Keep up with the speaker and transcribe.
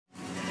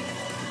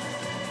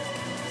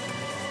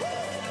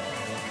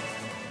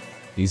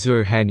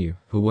Yuzuru Hanyu,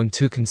 who won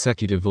 2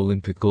 consecutive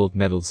Olympic gold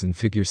medals in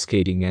figure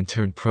skating and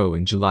turned pro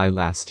in July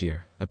last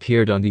year,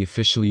 appeared on the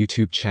official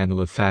YouTube channel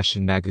of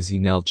fashion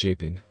magazine Elle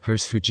Japan,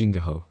 Hers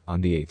Fujingaho,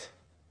 on the 8th.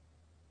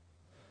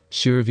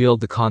 She revealed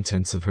the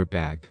contents of her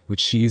bag, which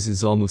she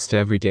uses almost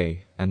every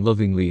day, and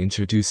lovingly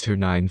introduced her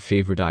 9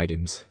 favorite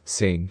items,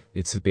 saying,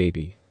 "It's a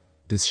baby.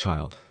 This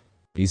child."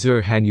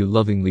 Yuzuru Hanyu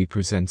lovingly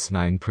presents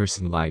 9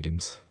 personal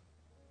items.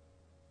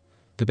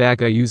 The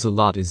bag I use a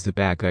lot is the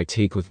bag I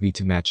take with me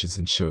to matches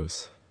and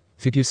shows.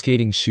 Figure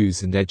skating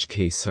shoes and edge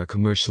case are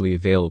commercially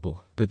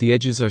available, but the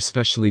edges are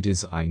specially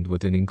designed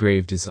with an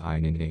engraved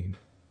design and name.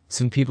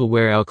 Some people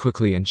wear out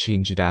quickly and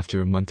change it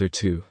after a month or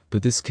 2,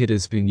 but this kid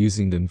has been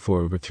using them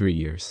for over 3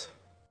 years.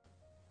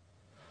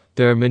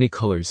 There are many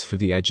colors for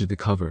the edge of the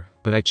cover,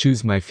 but I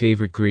choose my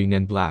favorite green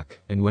and black,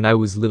 and when I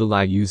was little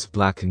I used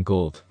black and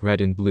gold,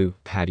 red and blue,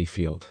 paddy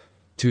field.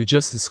 To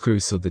adjust the screw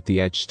so that the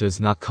edge does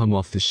not come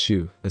off the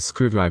shoe, a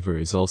screwdriver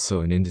is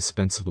also an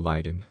indispensable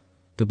item.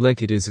 The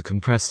blanket is a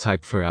compressed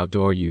type for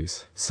outdoor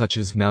use, such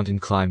as mountain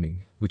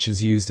climbing, which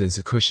is used as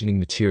a cushioning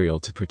material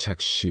to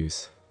protect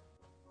shoes.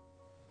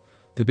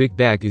 The big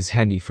bag is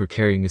handy for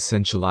carrying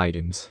essential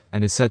items,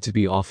 and is said to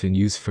be often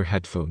used for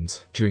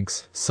headphones,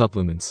 drinks,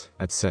 supplements,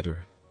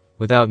 etc.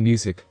 Without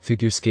music,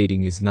 figure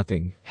skating is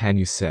nothing,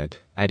 Hanyu said,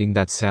 adding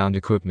that sound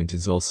equipment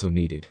is also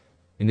needed.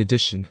 In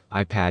addition,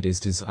 iPad is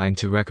designed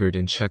to record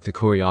and check the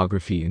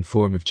choreography in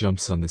form of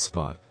jumps on the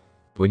spot.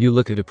 When you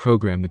look at a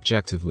program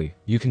objectively,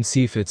 you can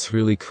see if it's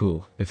really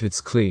cool, if it's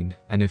clean,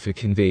 and if it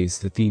conveys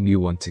the theme you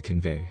want to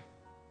convey.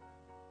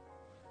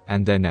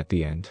 And then at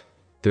the end,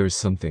 there is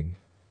something.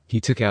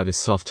 He took out a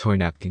soft toy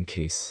napkin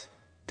case.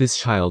 This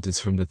child is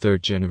from the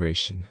 3rd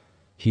generation.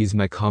 He is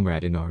my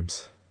comrade in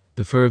arms.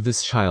 The fur of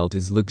this child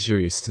is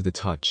luxurious to the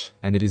touch,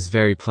 and it is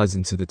very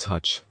pleasant to the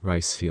touch,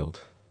 rice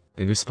field.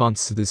 In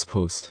response to this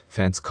post,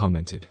 fans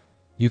commented,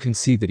 "You can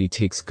see that he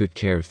takes good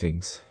care of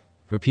things."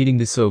 Repeating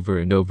this over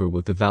and over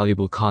with the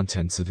valuable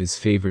contents of his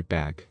favorite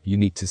bag,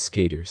 unique to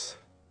skaters.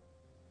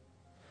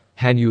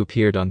 Hanyu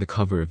appeared on the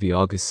cover of the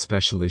August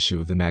special issue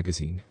of the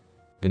magazine.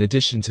 In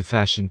addition to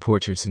fashion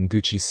portraits and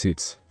Gucci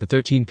suits, the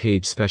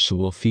 13-page special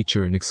will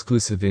feature an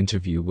exclusive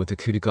interview with the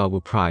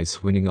Kutagawa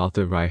Prize-winning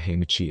author Ryohei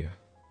Michiya.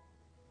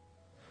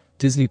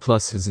 Disney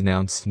Plus has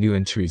announced new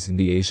entries in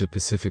the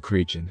Asia-Pacific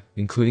region,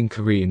 including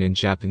Korean and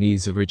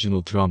Japanese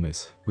original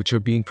dramas, which are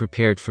being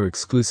prepared for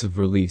exclusive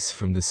release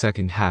from the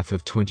second half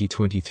of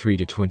 2023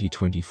 to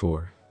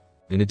 2024.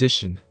 In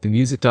addition, the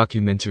music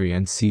documentary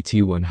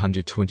NCT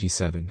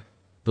 127,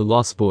 The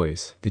Lost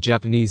Boys, the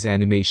Japanese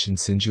animation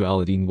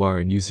Sensuality Noir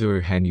and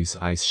Yuzuru Hanyu's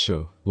Ice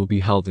Show, will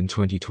be held in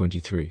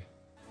 2023.